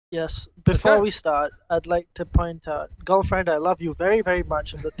Yes, before we start, I'd like to point out, girlfriend, I love you very, very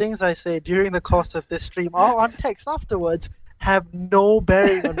much, and the things I say during the course of this stream or on text afterwards have no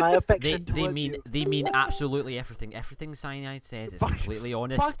bearing on my affection towards you. They mean absolutely everything. Everything Cyanide says is completely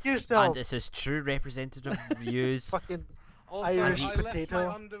honest. Fuck yourself. And it's his true representative views. Fucking Also, Irish I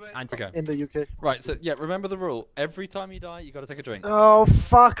potato in the UK. Right, so yeah, remember the rule. Every time you die, you gotta take a drink. Oh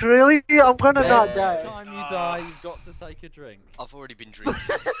fuck, really? I'm gonna not die. Every time you die, you've got to take a drink. I've already been drinking.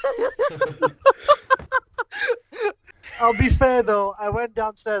 I'll be fair though, I went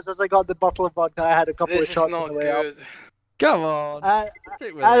downstairs as I got the bottle of vodka, I had a couple of shots on the way up. Come on. I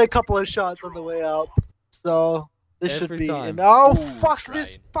had a couple of shots on the way up, so this should be. Oh fuck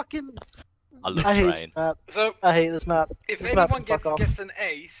this fucking. I hate this map. So I hate this map. If this anyone gets an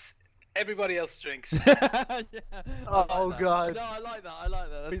ace, everybody else drinks. Yeah, oh god. No, I like that. I like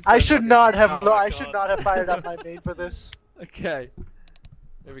that. I should not have. I should not have fired up my main for this. Okay.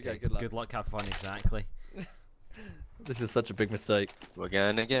 Here we go. Good luck. Good luck. Have fun. Exactly. This is such a big mistake. We're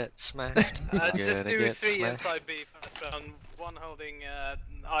gonna get smashed. Just do 3 inside B first round. One holding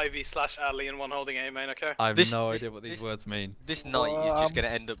Ivy/Ali and one holding A main, okay? I have no idea what these words mean. This night is just gonna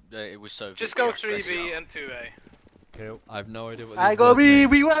end up. It was so. Just go 3B and 2A. Cool. I have no idea what these I go words B. mean.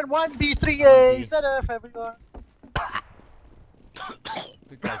 We went 1B 3A. Instead of everyone.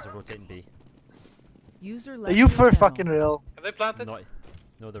 Good guys are rotating B. User Are you for fucking real? Have they planted?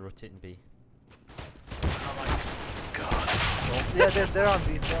 No, they're rotating B. Oh my god. Yeah, they're on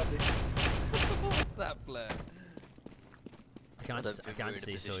B. They're on B. What's that flare? I can't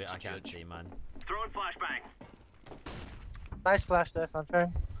say so. I can't say, man. Throwing flashbang. Nice flash there,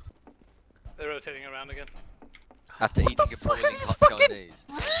 Sunshine. They're rotating around again. After eating a boiling hot Chinese.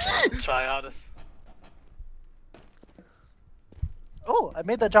 Try hardest. Oh, I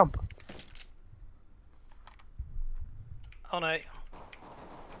made that jump. Oh no.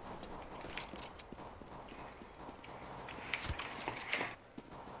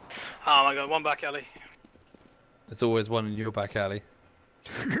 Oh my god, one back alley. There's always one in your back alley.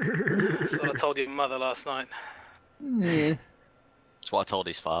 That's what I told your mother last night. Yeah. That's what I told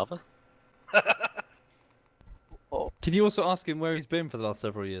his father. Can you also ask him where he's been for the last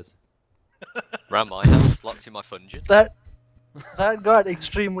several years? Around my house, locked in my fungeon. That got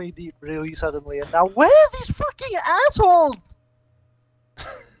extremely deep really suddenly, and now where are these fucking assholes?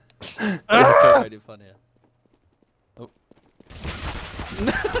 Very funny. Oh.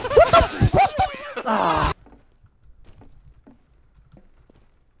 Ah.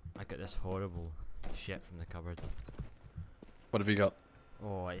 I got this horrible shit from the cupboard. What have you got?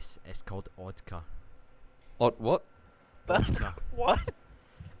 Oh, it's called Odka. What? Odka. What?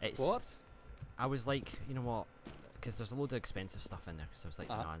 It's What? I was like, you know what? Because there's a load of expensive stuff in there. Because I was like,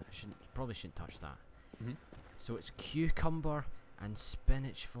 nah, probably shouldn't touch that. So it's cucumber and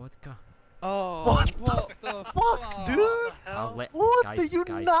spinach vodka. Oh, What the fuck, dude? Guys, you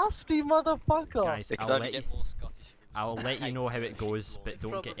nasty motherfucker! Guys, I'll let you know how it goes, but It's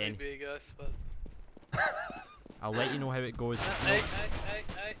don't get any. B, guys, but... I'll let you know how it goes. Hey.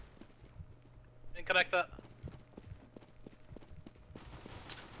 Didn't connect that.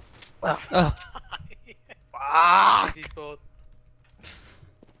 CT sport.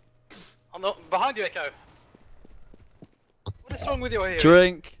 Oh no, behind you, Echo. What is wrong with your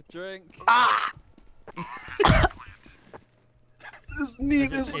hearing? Drink. Ah! This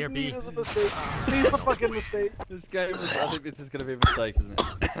need Is is it a Air B? mistake. It's a fucking mistake. This game is, I think this is gonna be a mistake, isn't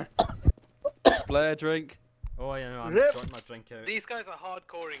it? Blair, drink. Oh yeah, no, I'm Rip. sorting my drink out. These guys are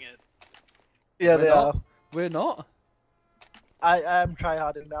hardcoring it. Yeah, We're they not. are. We're not. I am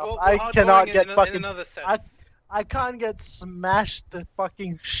tryharding now. Well, I hardcoring cannot it get in fucking. another sense. I can't get smashed to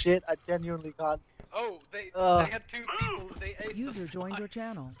fucking shit. I genuinely can't. Oh, they had 2 people. They aced User us joined your twice.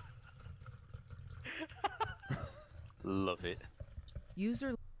 channel. Love it.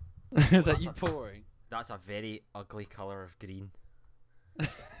 User. Is that you pouring? That's a very ugly color of green.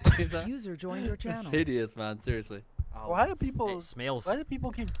 Is that? User joined your It's channel. hideous, man. Seriously. Why are people? It smells. Why do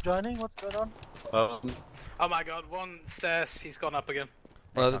people keep joining? What's going on? Oh my god, one stairs, he's gone up again.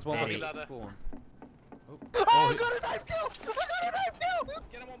 Well, It's there's a one very- back at spawn. Oh, I got a knife kill! I got a knife kill!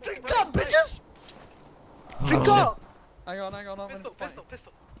 Get him on Drink break, up, break. bitches! Drink up! Hang on. I'm Pistol, gonna pistol,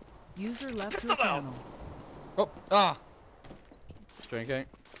 pistol. User left Pistol your out. channel. Oh, ah! Drinking.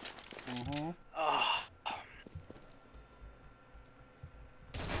 Oh.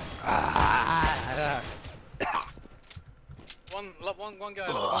 One guy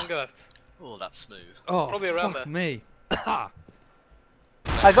left. Oh, that's smooth. Oh, Probably around fuck there. me.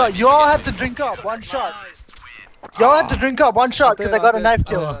 I got. You all have to drink up. One shot. Y'all had to drink up one shot because I got a knife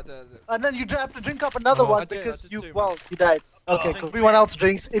kill. And then you have to drink up another one I did, because I did you, too, well, man. you died. Okay, cool. Everyone else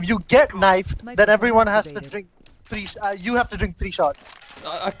drinks. If you get knifed, then Microphone everyone has to activated. drink you have to drink 3 shots.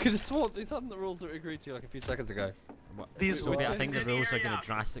 I could have sworn these aren't the rules that we agreed to like a few seconds ago. These So I think the rules are going to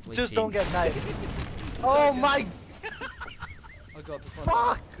drastically just change. don't get knifed. Oh my Oh god,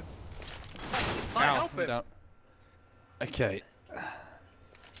 fuck! Help him. down. Okay.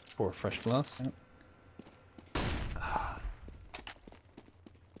 Pour a fresh glass. Yep.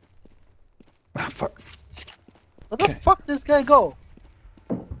 Ah, fuck. Where the fuck this guy go?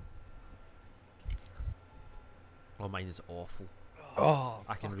 Oh, mine is awful. Oh,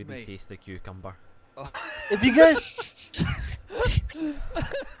 I can fuck really me. taste the cucumber. If you guys You can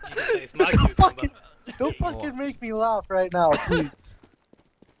taste my don't cucumber. don't fucking make me laugh right now, please.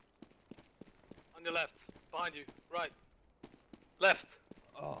 On your left, behind you, right, left.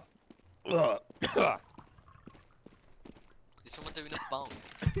 Oh. Is someone doing a bomb?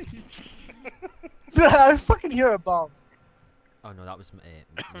 I fucking hear a bomb. Oh no, that was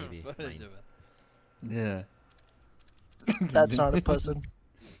maybe mine. Yeah. That's not a person.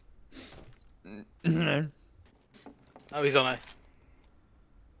 Oh, he's on A.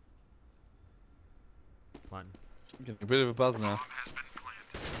 One. Getting a bit of a buzz now.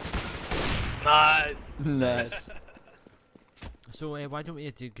 Nice. Nice. So why don't we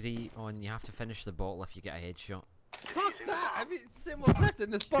agree on you have to finish the bottle if you get a headshot? Fuck that! I mean, see what's left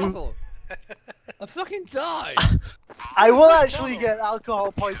in this bottle. I fucking died. I will actually get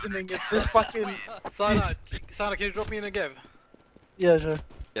alcohol poisoning if this fucking Cyanide, can you drop me in a give? yeah sure.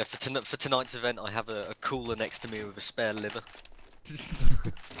 Yeah, for tonight's event, I have a cooler next to me with a spare liver.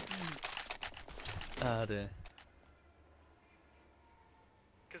 Oh dear.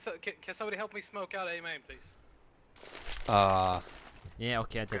 Can somebody help me smoke out A main, please? Yeah,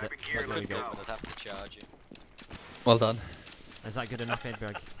 okay, I did it. I There we could do go. it, but I'd have to charge it. Well done. Is that good enough,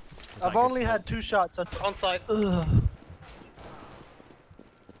 Edberg? I've only had 2 shots. On site. Ugh.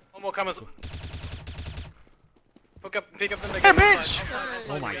 One more comers. Pick up the Hey, negative. bitch!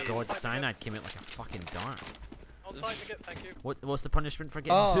 Oh my god, Cyanide came out like a fucking dart. On site, negative, thank you. What's the punishment for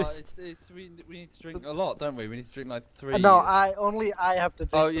getting Oh, Zeus? we need to drink a lot, don't we? We need to drink like 3. No, I have to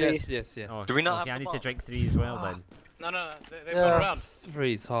drink Oh 3. yes. Oh, Do we not okay, have I the need to bottle? drink 3 as well then. No, they've Yeah. gone around.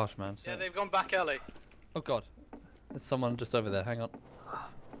 3 is harsh, man. Yeah, they've gone back alley. Oh god. There's someone just over there. Hang on.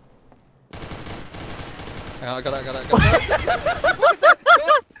 Hang on, I got it.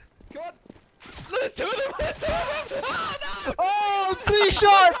 God! There's 2 of them! Oh, 3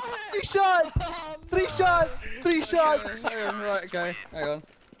 shots! 3 shots! 3 shots! 3 shots! Hang on, right, okay. Hang on.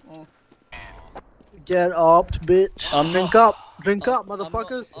 Oh. Get up, bitch. I'm Drink not- up. Drink up,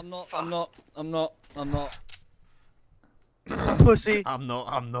 motherfuckers. I'm not. Pussy. I'm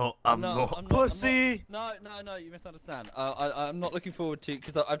not. Pussy. No, you misunderstand. I'm not looking forward to,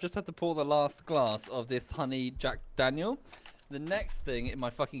 because I've just had to pour the last glass of this honey Jack Daniel. The next thing in my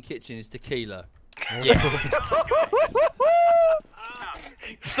fucking kitchen is tequila.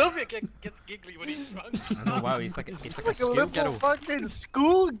 Soviet gets giggly when he's drunk. I know, wow, he's like a Like a little schoolgirl. fucking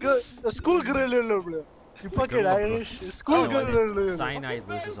schoolgirl. A schoolgirl. You fucking Irish. Schoolgirl. Cyanide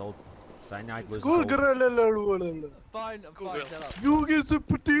loses all. Cyanide loses all. Schoolgirl. Fine, shut up. You get some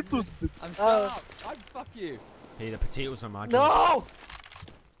potatoes. I'm shut up. Fuck you. Hey, the potatoes are magic. No!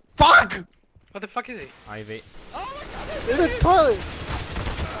 Fuck! What the fuck is he? Ivy. In the toilet.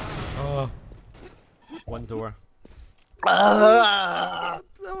 Oh. One door. Ah.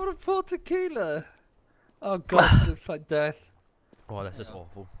 I want to pour tequila. Oh god, it looks like death. Oh, this is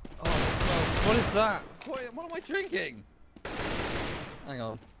awful. Oh, what is that? What am I drinking? Hang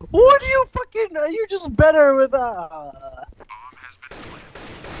on. What do you fucking? Are you just better with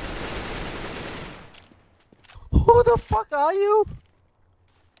Who the fuck are you?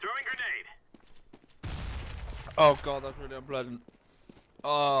 Oh god, that's really unpleasant.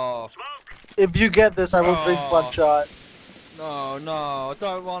 Oh. If you get this, I will drink Oh. 1 shot. No, I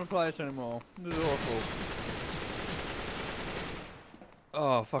don't want to play this anymore. This is awful.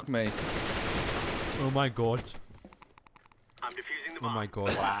 Oh, fuck me. Oh my god. Oh my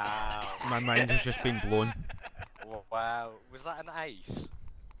god. Wow. My mind has just been blown. Wow. Was that an ace?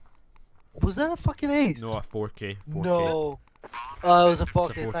 Was that a fucking ace? No, a 4K. 4K. No. Oh, it was a It's a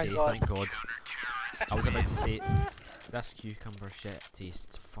 4K, thank God. thank god. I was about to say, this cucumber shit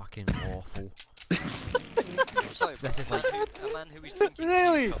tastes fucking awful. So, This is like- a man who is drinking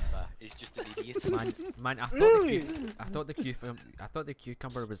Really? cucumber is just an idiot. Man, I thought Really? I thought the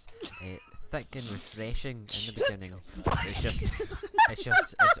cucumber was thick and refreshing in the beginning.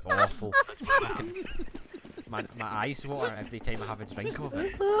 It's awful. Fucking, my eyes water every time I have a drink of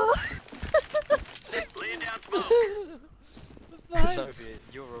it. Soviet,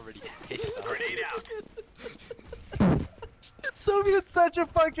 you're already pissed. Aren't you? Soviet's such a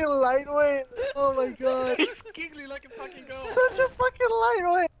fucking lightweight. Oh my god. He's giggling like a fucking girl. Such a fucking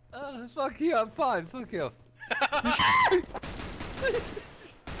lightweight. Fuck you, I'm fine. Fuck you.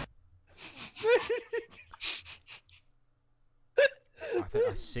 I think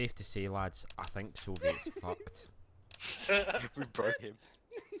it's safe to say, lads, I think Soviet's fucked. We broke him.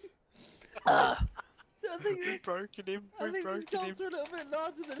 I think We've broken him. I We've think broken these him. dogs are a little bit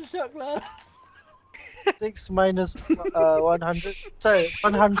larger than a shot glass. 6 minus 100. Sorry,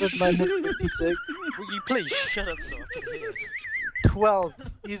 100 minus 56. Will you please shut up so I can hear? 12.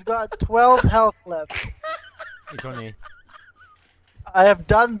 He's got 12 health left. Hey, Johnny. I have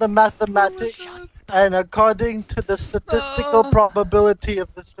done the mathematics, and according to the statistical probability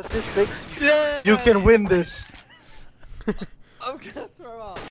of the statistics, you can win this. I'm gonna throw up.